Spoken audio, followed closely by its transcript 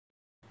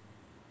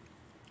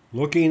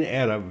looking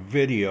at a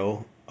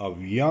video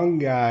of young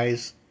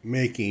guys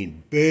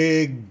making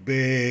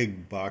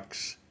big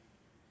bucks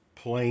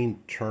playing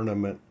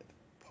tournament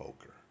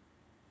poker.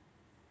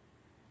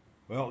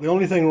 Well, the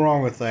only thing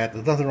wrong with that,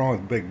 there's nothing wrong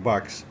with big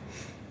bucks,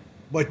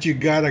 but you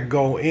gotta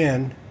go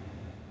in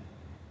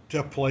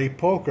to play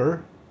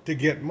poker to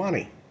get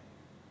money.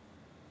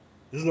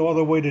 There's no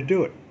other way to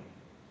do it.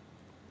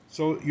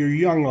 So you're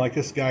young like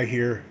this guy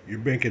here, you're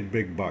making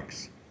big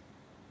bucks.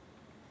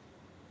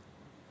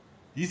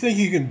 Do you think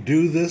you can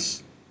do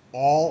this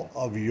all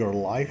of your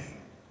life?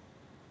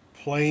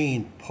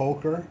 Playing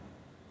poker?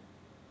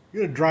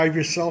 You're going to drive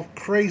yourself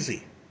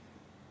crazy.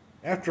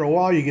 After a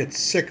while, you get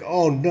sick.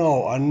 Oh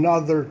no,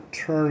 another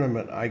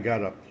tournament I got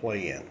to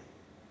play in.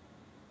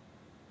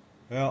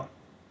 Well,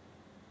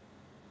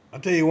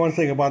 I'll tell you one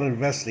thing about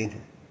investing.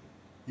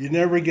 You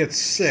never get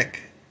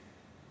sick.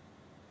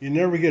 You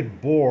never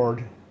get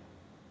bored.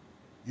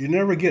 You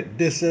never get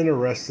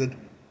disinterested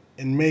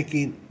in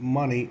making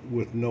money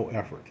with no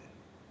effort.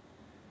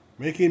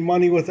 Making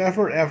money with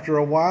effort after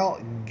a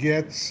while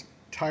gets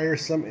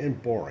tiresome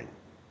and boring.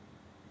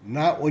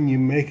 Not when you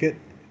make it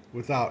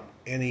without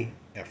any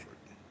effort.